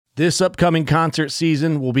This upcoming concert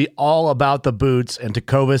season will be all about the boots, and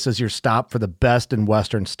Tecovas is your stop for the best in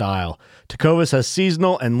Western style. Tecovas has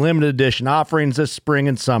seasonal and limited edition offerings this spring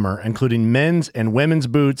and summer, including men's and women's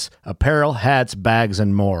boots, apparel, hats, bags,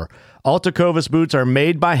 and more. All Tecovas boots are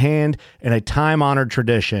made by hand in a time-honored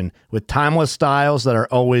tradition with timeless styles that are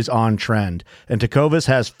always on trend. And Tecovas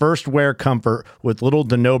has first wear comfort with little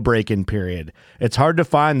to no break-in period. It's hard to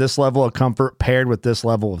find this level of comfort paired with this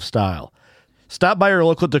level of style. Stop by your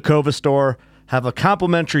local Tecovas store, have a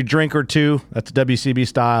complimentary drink or two, that's WCB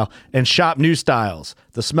style, and shop new styles.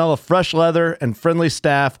 The smell of fresh leather and friendly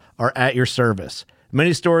staff are at your service.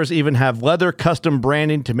 Many stores even have leather custom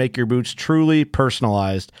branding to make your boots truly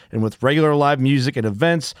personalized. And with regular live music and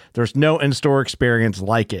events, there's no in-store experience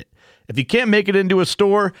like it. If you can't make it into a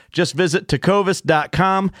store, just visit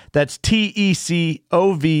tecovas.com. That's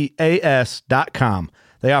TECOVAS.com.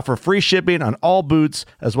 They offer free shipping on all boots,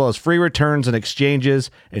 as well as free returns and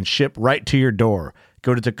exchanges, and ship right to your door.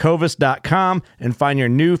 Go to tecovas.com and find your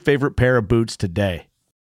new favorite pair of boots today.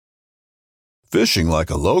 Fishing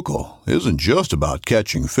like a local isn't just about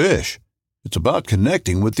catching fish. It's about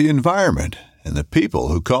connecting with the environment and the people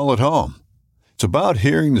who call it home. It's about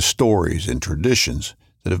hearing the stories and traditions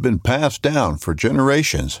that have been passed down for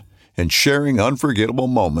generations and sharing unforgettable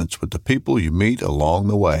moments with the people you meet along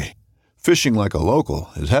the way. Fishing like a local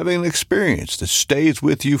is having an experience that stays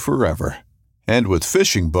with you forever. And with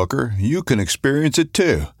Fishing Booker, you can experience it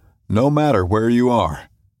too, no matter where you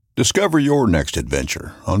are. Discover your next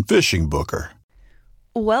adventure on Fishing Booker.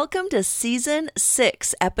 Welcome to Season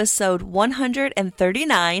 6, Episode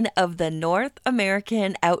 139 of the North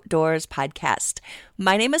American Outdoors Podcast.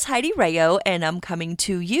 My name is Heidi Rayo, and I'm coming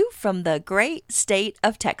to you from the great state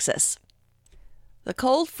of Texas. The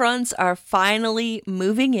cold fronts are finally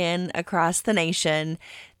moving in across the nation.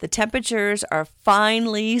 The temperatures are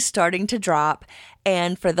finally starting to drop.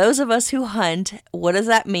 And for those of us who hunt, what does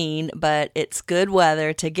that mean? But it's good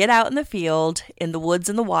weather to get out in the field, in the woods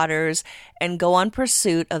and the waters, and go on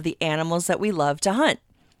pursuit of the animals that we love to hunt.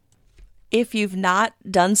 If you've not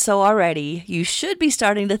done so already, you should be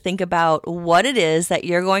starting to think about what it is that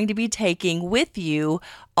you're going to be taking with you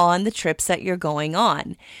on the trips that you're going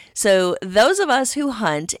on. So those of us who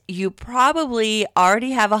hunt, you probably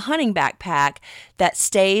already have a hunting backpack that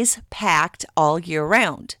stays packed all year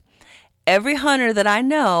round. Every hunter that I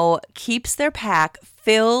know keeps their pack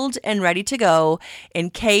filled and ready to go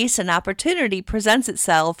in case an opportunity presents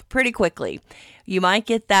itself pretty quickly. You might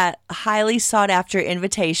get that highly sought-after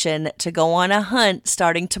invitation to go on a hunt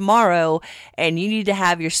starting tomorrow, and you need to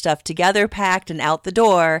have your stuff together, packed, and out the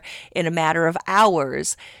door in a matter of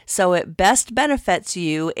hours. So it best benefits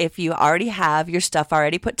you if you already have your stuff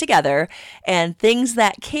already put together, and things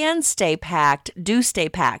that can stay packed do stay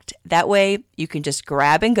packed. That way, you can just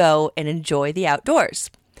grab and go and enjoy the outdoors.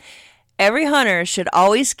 Every hunter should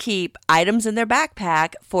always keep items in their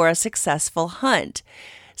backpack for a successful hunt.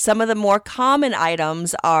 Some of the more common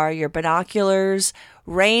items are your binoculars,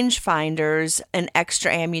 range finders, and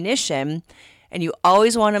extra ammunition. And you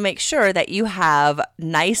always want to make sure that you have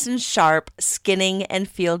nice and sharp skinning and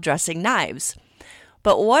field dressing knives.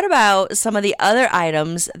 But what about some of the other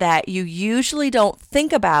items that you usually don't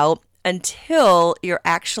think about until you're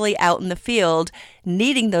actually out in the field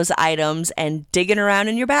needing those items and digging around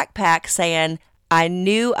in your backpack saying, I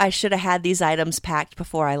knew I should have had these items packed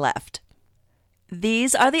before I left?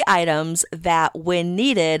 These are the items that, when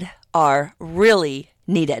needed, are really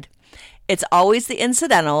needed. It's always the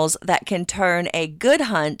incidentals that can turn a good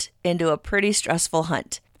hunt into a pretty stressful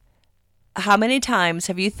hunt. How many times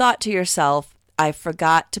have you thought to yourself, I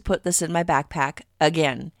forgot to put this in my backpack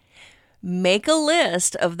again? Make a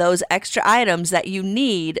list of those extra items that you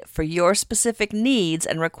need for your specific needs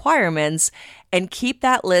and requirements, and keep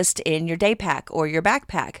that list in your day pack or your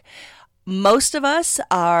backpack. Most of us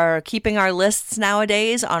are keeping our lists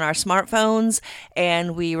nowadays on our smartphones,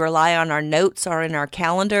 and we rely on our notes or in our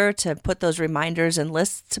calendar to put those reminders and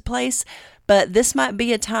lists to place. But this might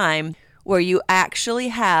be a time where you actually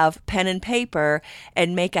have pen and paper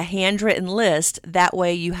and make a handwritten list. That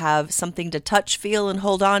way you have something to touch, feel, and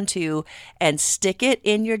hold on to, and stick it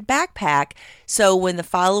in your backpack. So when the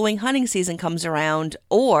following hunting season comes around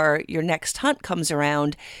or your next hunt comes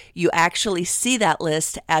around, you actually see that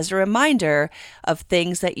list as a reminder of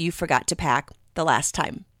things that you forgot to pack the last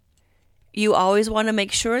time. You always want to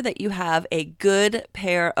make sure that you have a good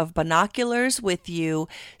pair of binoculars with you,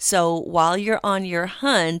 so while you're on your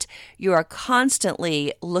hunt, you are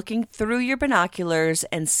constantly looking through your binoculars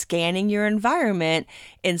and scanning your environment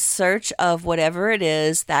in search of whatever it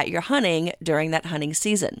is that you're hunting during that hunting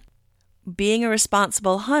season. Being a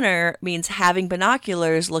responsible hunter means having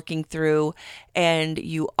binoculars looking through, and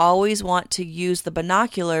you always want to use the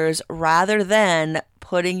binoculars rather than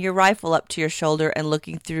putting your rifle up to your shoulder and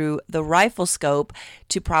looking through the rifle scope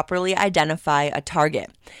to properly identify a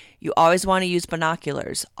target. You always want to use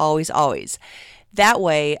binoculars, always, always. That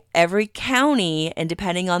way, every county, and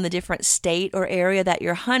depending on the different state or area that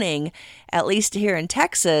you're hunting, at least here in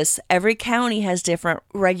Texas, every county has different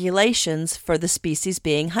regulations for the species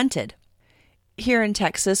being hunted. Here in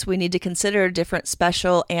Texas, we need to consider different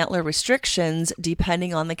special antler restrictions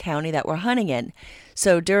depending on the county that we're hunting in.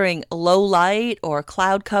 So during low light or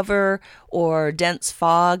cloud cover or dense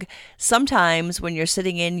fog, sometimes when you're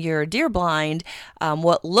sitting in your deer blind,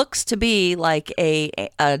 what looks to be like a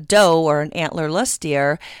doe or an antlerless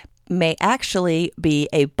deer may actually be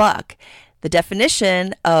a buck. The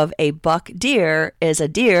definition of a buck deer is a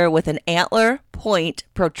deer with an antler point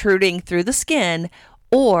protruding through the skin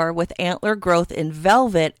or with antler growth in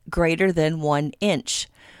velvet greater than 1 inch.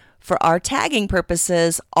 For our tagging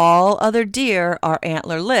purposes, all other deer are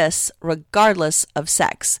antlerless, regardless of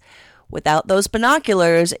sex. Without those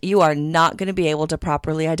binoculars, you are not going to be able to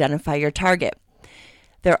properly identify your target.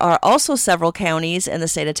 There are also several counties in the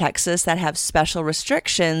state of Texas that have special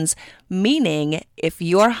restrictions, meaning if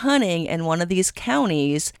you're hunting in one of these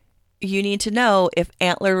counties, you need to know if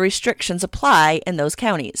antler restrictions apply in those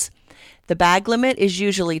counties. The bag limit is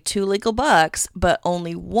usually 2 legal bucks, but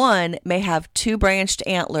only one may have 2 branched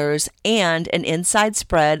antlers and an inside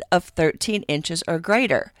spread of 13 inches or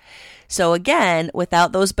greater. So again,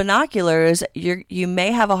 without those binoculars, you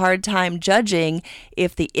may have a hard time judging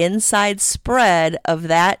if the inside spread of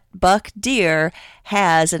that buck deer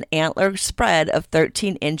has an antler spread of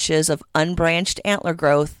 13 inches of unbranched antler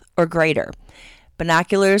growth or greater.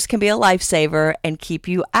 Binoculars can be a lifesaver and keep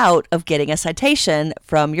you out of getting a citation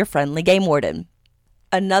from your friendly game warden.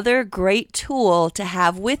 Another great tool to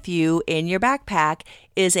have with you in your backpack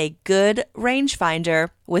is a good rangefinder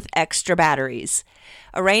with extra batteries.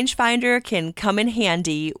 A rangefinder can come in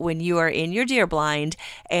handy when you are in your deer blind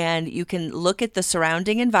and you can look at the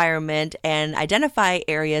surrounding environment and identify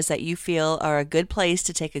areas that you feel are a good place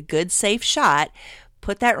to take a good, safe shot.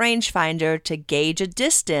 Put that rangefinder to gauge a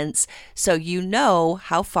distance so you know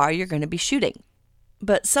how far you're going to be shooting.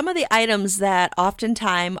 But some of the items that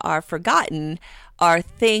oftentimes are forgotten are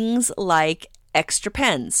things like extra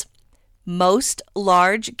pens. Most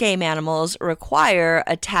large game animals require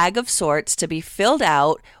a tag of sorts to be filled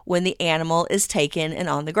out when the animal is taken and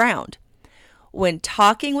on the ground. When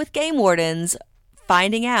talking with game wardens,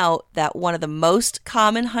 finding out that one of the most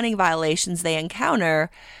common hunting violations they encounter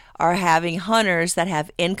are having hunters that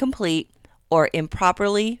have incomplete or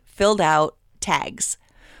improperly filled out tags.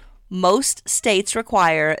 Most states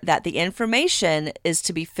require that the information is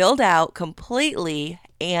to be filled out completely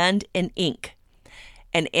and in ink.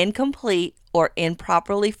 An incomplete or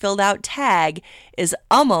improperly filled out tag is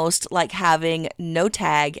almost like having no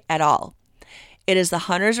tag at all. It is the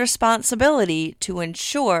hunter's responsibility to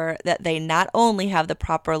ensure that they not only have the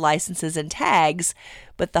proper licenses and tags,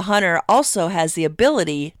 but the hunter also has the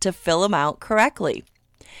ability to fill them out correctly.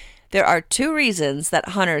 There are 2 reasons that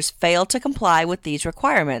hunters fail to comply with these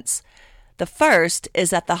requirements. The first is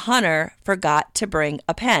that the hunter forgot to bring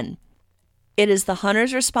a pen. It is the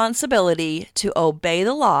hunter's responsibility to obey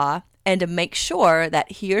the law and to make sure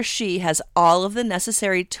that he or she has all of the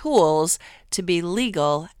necessary tools to be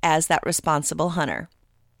legal as that responsible hunter.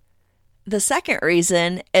 The second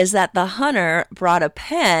reason is that the hunter brought a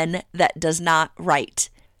pen that does not write.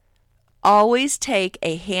 Always take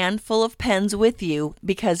a handful of pens with you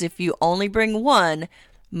because if you only bring one,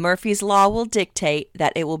 Murphy's Law will dictate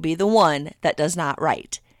that it will be the one that does not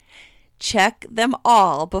write. Check them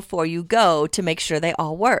all before you go to make sure they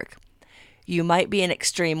all work. You might be in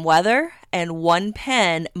extreme weather, and one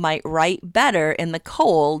pen might write better in the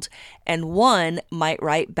cold, and one might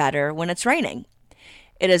write better when it's raining.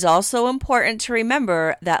 It is also important to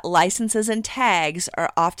remember that licenses and tags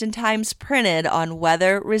are oftentimes printed on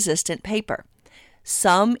weather-resistant paper.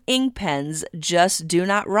 Some ink pens just do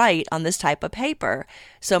not write on this type of paper,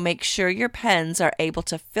 so make sure your pens are able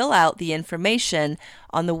to fill out the information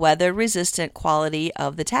on the weather-resistant quality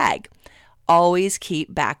of the tag. Always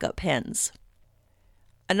keep backup pens.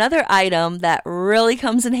 Another item that really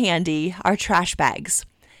comes in handy are trash bags.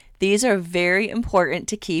 These are very important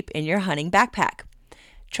to keep in your hunting backpack.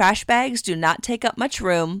 Trash bags do not take up much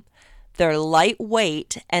room, they're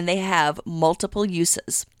lightweight, and they have multiple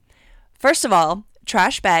uses. First of all,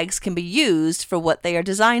 trash bags can be used for what they are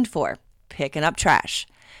designed for, picking up trash.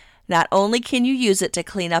 Not only can you use it to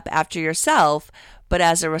clean up after yourself, But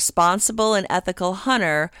as a responsible and ethical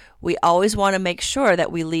hunter, we always want to make sure that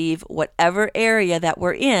we leave whatever area that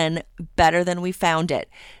we're in better than we found it.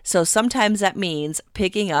 So sometimes that means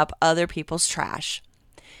picking up other people's trash.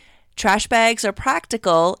 Trash bags are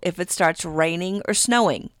practical if it starts raining or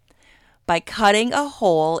snowing. By cutting a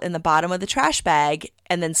hole in the bottom of the trash bag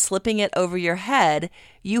and then slipping it over your head,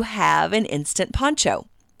 you have an instant poncho.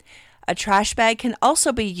 A trash bag can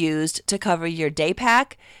also be used to cover your day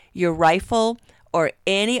pack, your rifle, or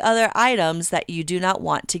any other items that you do not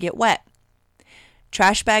want to get wet.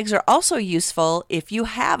 Trash bags are also useful if you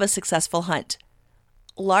have a successful hunt.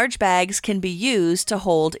 Large bags can be used to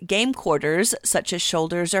hold game quarters such as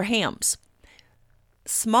shoulders or hams.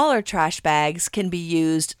 Smaller trash bags can be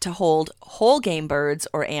used to hold whole game birds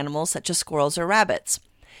or animals such as squirrels or rabbits.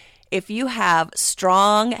 If you have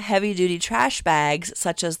strong, heavy-duty trash bags,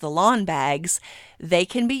 such as the lawn bags, they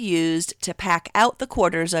can be used to pack out the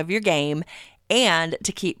quarters of your game and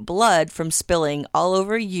to keep blood from spilling all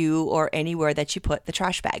over you or anywhere that you put the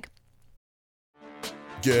trash bag.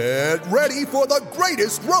 Get ready for the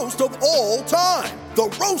greatest roast of all time, the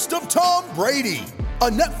Roast of Tom Brady, a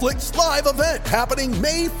Netflix live event happening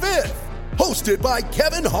May 5th. Hosted by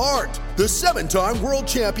Kevin Hart, the 7-time world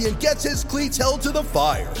champion gets his cleats held to the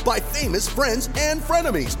fire by famous friends and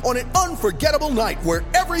frenemies on an unforgettable night where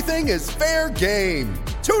everything is fair game.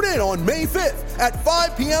 Tune in on May 5th at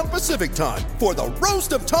 5 p.m. Pacific time for the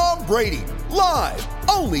Roast of Tom Brady, live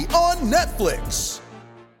only on Netflix.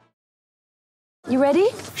 You ready?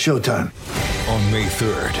 Showtime. On May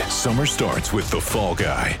 3rd, summer starts with The Fall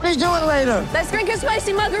Guy. Let's do it later. Let's drink a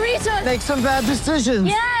spicy margarita. Make some bad decisions.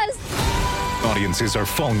 Yes! Audiences are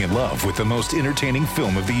falling in love with the most entertaining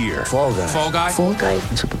film of the year. Fall Guy. Fall Guy? Fall guy.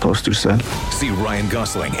 That's what the poster said. See Ryan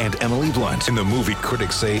Gosling and Emily Blunt in the movie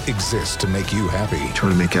critics say exists to make you happy.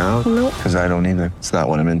 Trying to make it out? Nope. Because I don't either. It's not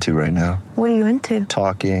what I'm into right now. What are you into?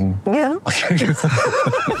 Talking. Yeah.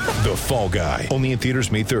 The Fall Guy. Only in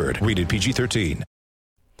theaters May 3rd. Rated PG-13.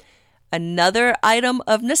 Another item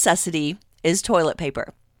of necessity is toilet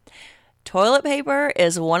paper. Toilet paper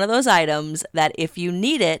is one of those items that if you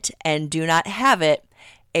need it and do not have it,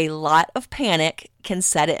 a lot of panic can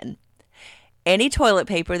set in. Any toilet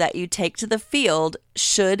paper that you take to the field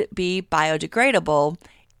should be biodegradable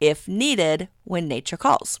if needed when nature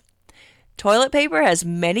calls. Toilet paper has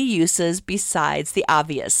many uses besides the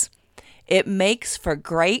obvious. It makes for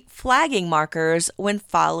great flagging markers when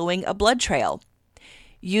following a blood trail.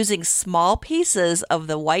 Using small pieces of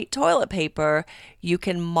the white toilet paper, you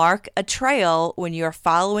can mark a trail when you're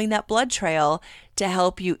following that blood trail to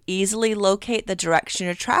help you easily locate the direction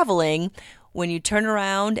you're traveling when you turn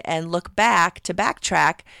around and look back to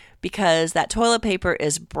backtrack, because that toilet paper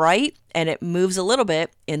is bright and it moves a little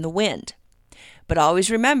bit in the wind. But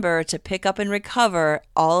always remember to pick up and recover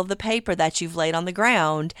all of the paper that you've laid on the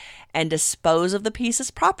ground and dispose of the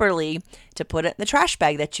pieces properly to put it in the trash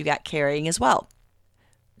bag that you got carrying as well.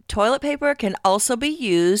 Toilet paper can also be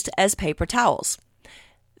used as paper towels.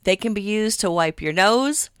 They can be used to wipe your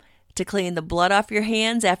nose, to clean the blood off your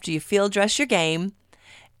hands after you field dress your game,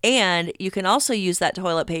 and you can also use that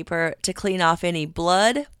toilet paper to clean off any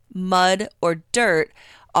blood, mud, or dirt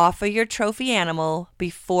off of your trophy animal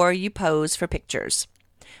before you pose for pictures.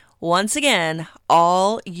 Once again,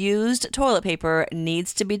 all used toilet paper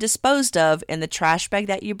needs to be disposed of in the trash bag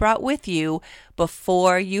that you brought with you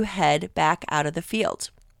before you head back out of the field.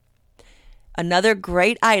 Another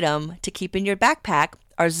great item to keep in your backpack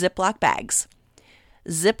are Ziploc bags.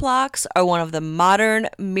 Ziplocs are one of the modern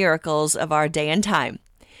miracles of our day and time.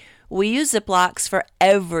 We use Ziplocs for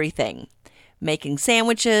everything: making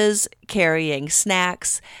sandwiches, carrying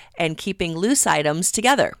snacks, and keeping loose items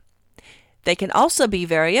together. They can also be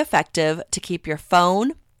very effective to keep your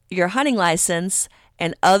phone, your hunting license,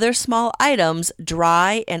 and other small items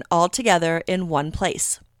dry and all together in one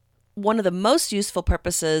place. One of the most useful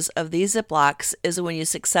purposes of these Ziplocs is when you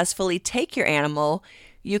successfully take your animal,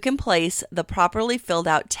 you can place the properly filled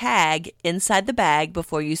out tag inside the bag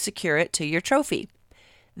before you secure it to your trophy.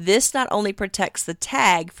 This not only protects the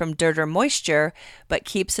tag from dirt or moisture, but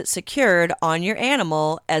keeps it secured on your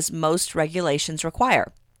animal as most regulations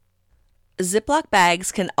require. Ziploc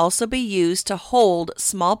bags can also be used to hold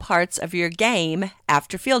small parts of your game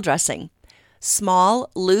after field dressing. Small,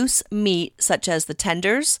 loose meat such as the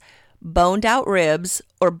tenders, boned out ribs,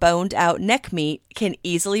 or boned out neck meat can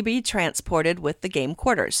easily be transported with the game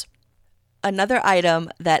quarters. Another item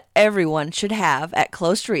that everyone should have at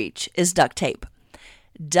close reach is duct tape.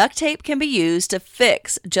 Duct tape can be used to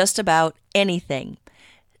fix just about anything.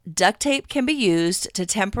 Duct tape can be used to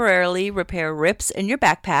temporarily repair rips in your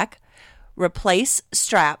backpack, replace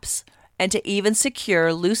straps, and to even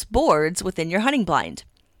secure loose boards within your hunting blind.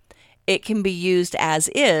 It can be used as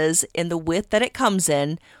is in the width that it comes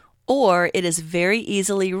in, or it is very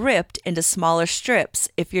easily ripped into smaller strips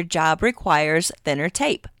if your job requires thinner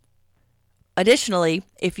tape. Additionally,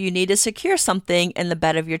 if you need to secure something in the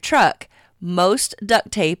bed of your truck, most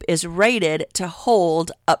duct tape is rated to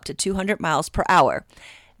hold up to 200 miles per hour.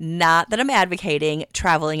 Not that I'm advocating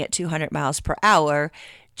traveling at 200 miles per hour,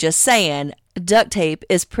 just saying duct tape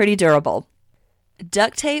is pretty durable.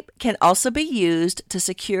 Duct tape can also be used to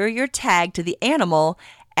secure your tag to the animal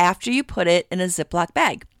after you put it in a Ziploc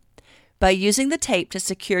bag. By using the tape to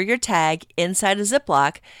secure your tag inside a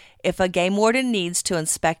Ziploc, if a game warden needs to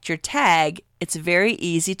inspect your tag, it's very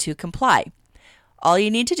easy to comply. All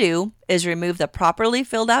you need to do is remove the properly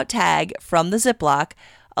filled out tag from the Ziploc,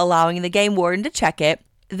 allowing the game warden to check it,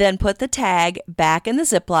 then put the tag back in the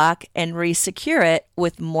Ziploc and re-secure it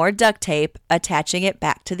with more duct tape, attaching it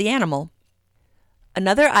back to the animal.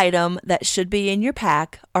 Another item that should be in your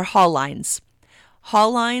pack are haul lines.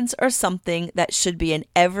 Haul lines are something that should be in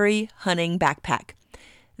every hunting backpack.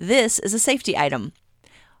 This is a safety item.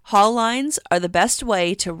 Haul lines are the best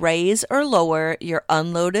way to raise or lower your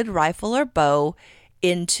unloaded rifle or bow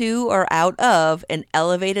into or out of an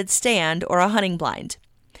elevated stand or a hunting blind.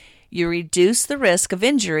 You reduce the risk of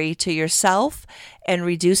injury to yourself and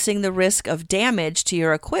reducing the risk of damage to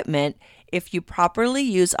your equipment if you properly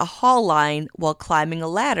use a haul line while climbing a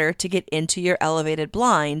ladder to get into your elevated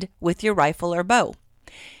blind with your rifle or bow.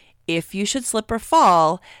 If you should slip or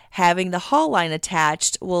fall, having the haul line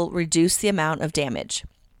attached will reduce the amount of damage.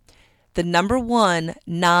 The number one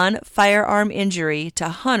non-firearm injury to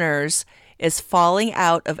hunters is falling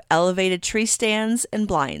out of elevated tree stands and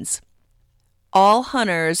blinds. All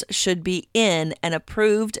hunters should be in an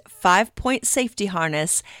approved 5-point safety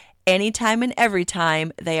harness anytime and every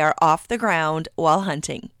time they are off the ground while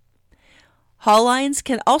hunting. Haul lines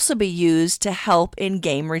can also be used to help in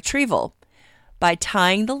game retrieval. By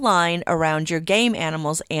tying the line around your game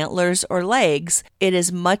animal's antlers or legs, it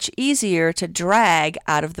is much easier to drag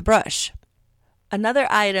out of the brush. Another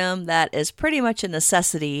item that is pretty much a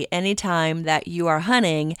necessity anytime that you are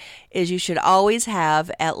hunting is you should always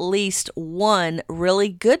have at least one really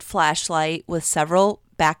good flashlight with several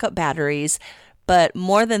backup batteries, but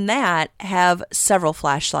more than that, have several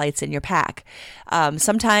flashlights in your pack.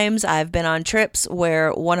 Sometimes I've been on trips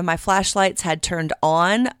where one of my flashlights had turned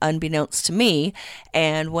on unbeknownst to me,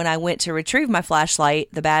 and when I went to retrieve my flashlight,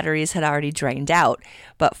 the batteries had already drained out.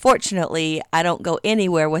 But fortunately, I don't go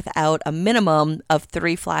anywhere without a minimum of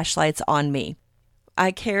 3 flashlights on me.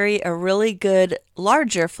 I carry a really good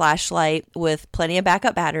larger flashlight with plenty of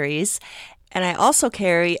backup batteries, and I also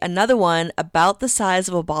carry another one about the size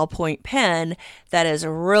of a ballpoint pen that is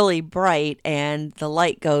really bright, and the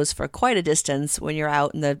light goes for quite a distance when you're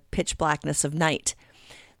out in the pitch blackness of night.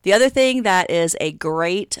 The other thing that is a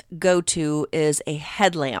great go-to is a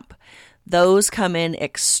headlamp. Those come in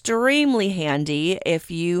extremely handy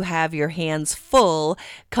if you have your hands full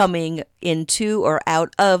coming into or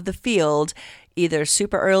out of the field, either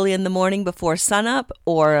super early in the morning before sunup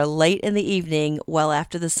or late in the evening well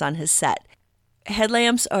after the sun has set.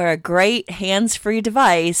 Headlamps are a great hands-free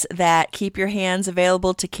device that keep your hands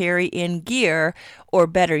available to carry in gear, or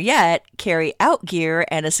better yet, carry out gear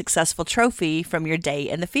and a successful trophy from your day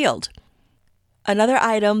in the field. Another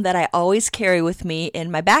item that I always carry with me in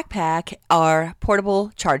my backpack are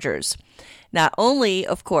portable chargers. Not only,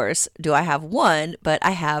 of course, do I have one, but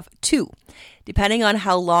I have 2. Depending on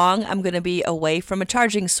how long I'm going to be away from a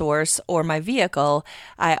charging source or my vehicle,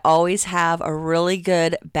 I always have a really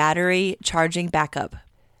good battery charging backup.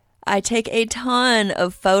 I take a ton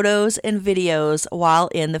of photos and videos while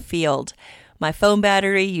in the field. My phone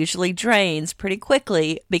battery usually drains pretty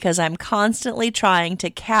quickly because I'm constantly trying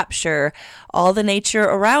to capture all the nature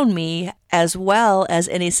around me as well as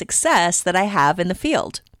any success that I have in the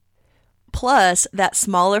field. Plus, that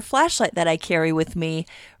smaller flashlight that I carry with me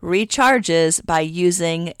recharges by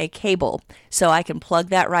using a cable, so I can plug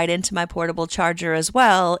that right into my portable charger as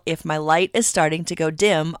well if my light is starting to go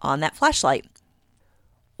dim on that flashlight.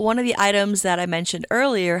 One of the items that I mentioned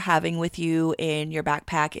earlier having with you in your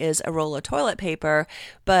backpack is a roll of toilet paper,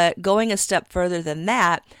 but going a step further than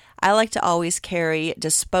that, I like to always carry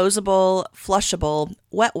disposable, flushable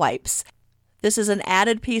wet wipes. This is an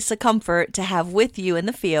added piece of comfort to have with you in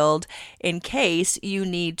the field in case you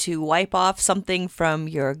need to wipe off something from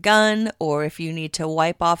your gun, or if you need to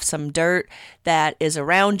wipe off some dirt that is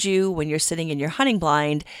around you when you're sitting in your hunting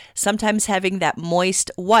blind. Sometimes having that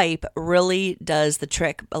moist wipe really does the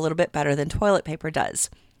trick a little bit better than toilet paper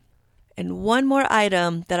does. And one more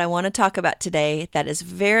item that I want to talk about today that is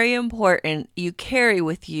very important you carry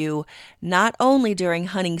with you, not only during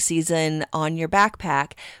hunting season on your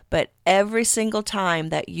backpack, but every single time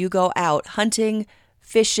that you go out hunting,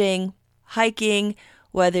 fishing, hiking,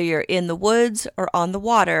 whether you're in the woods or on the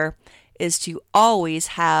water, is to always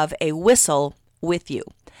have a whistle with you.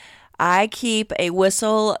 I keep a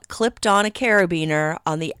whistle clipped on a carabiner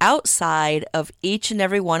on the outside of each and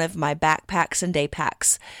every one of my backpacks and day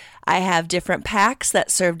packs. I have different packs that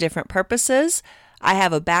serve different purposes. I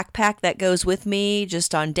have a backpack that goes with me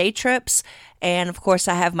just on day trips. And of course,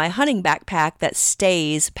 I have my hunting backpack that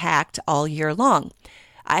stays packed all year long.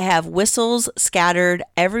 I have whistles scattered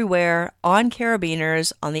everywhere on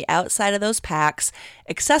carabiners on the outside of those packs,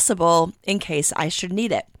 accessible in case I should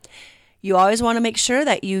need it. You always want to make sure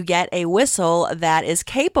that you get a whistle that is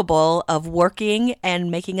capable of working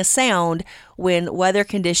and making a sound when weather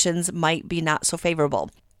conditions might be not so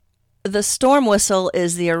favorable. The storm whistle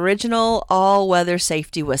is the original all-weather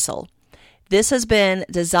safety whistle. This has been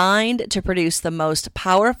designed to produce the most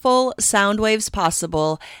powerful sound waves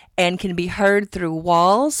possible and can be heard through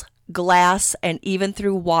walls, glass, and even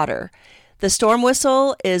through water. The storm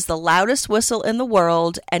whistle is the loudest whistle in the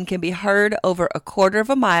world and can be heard over a quarter of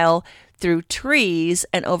a mile through trees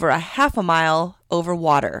and over a half a mile over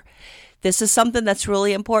water. This is something that's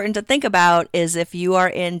really important to think about, is if you are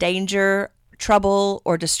in danger, trouble,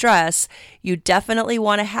 or distress, you definitely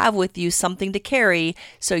want to have with you something to carry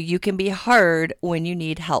so you can be heard when you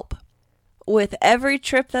need help. With every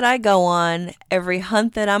trip that I go on, every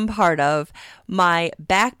hunt that I'm part of, my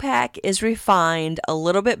backpack is refined a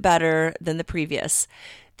little bit better than the previous.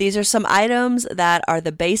 These are some items that are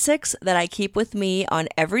the basics that I keep with me on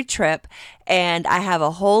every trip, and I have a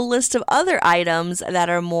whole list of other items that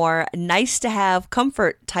are more nice to have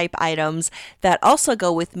comfort type items that also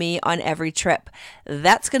go with me on every trip.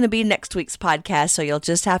 That's going to be next week's podcast, so you'll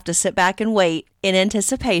just have to sit back and wait in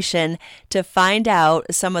anticipation to find out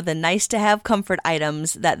some of the nice to have comfort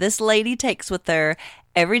items that this lady takes with her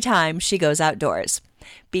every time she goes outdoors.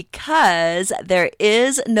 Because there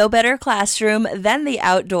is no better classroom than the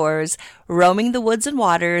outdoors, roaming the woods and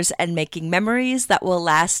waters and making memories that will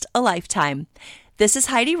last a lifetime. This is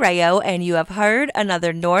Heidi Rayo, and you have heard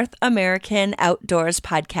another North American Outdoors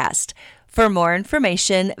podcast. For more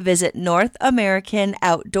information, visit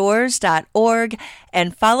NorthAmericanOutdoors.org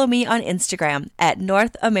and follow me on Instagram at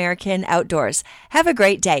North American Outdoors. Have a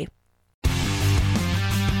great day.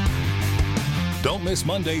 Don't miss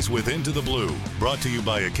Mondays with Into the Blue, brought to you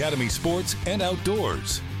by Academy Sports and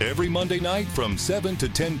Outdoors. Every Monday night from 7 to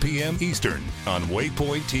 10 p.m. Eastern on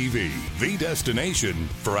Waypoint TV, the destination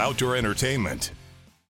for outdoor entertainment.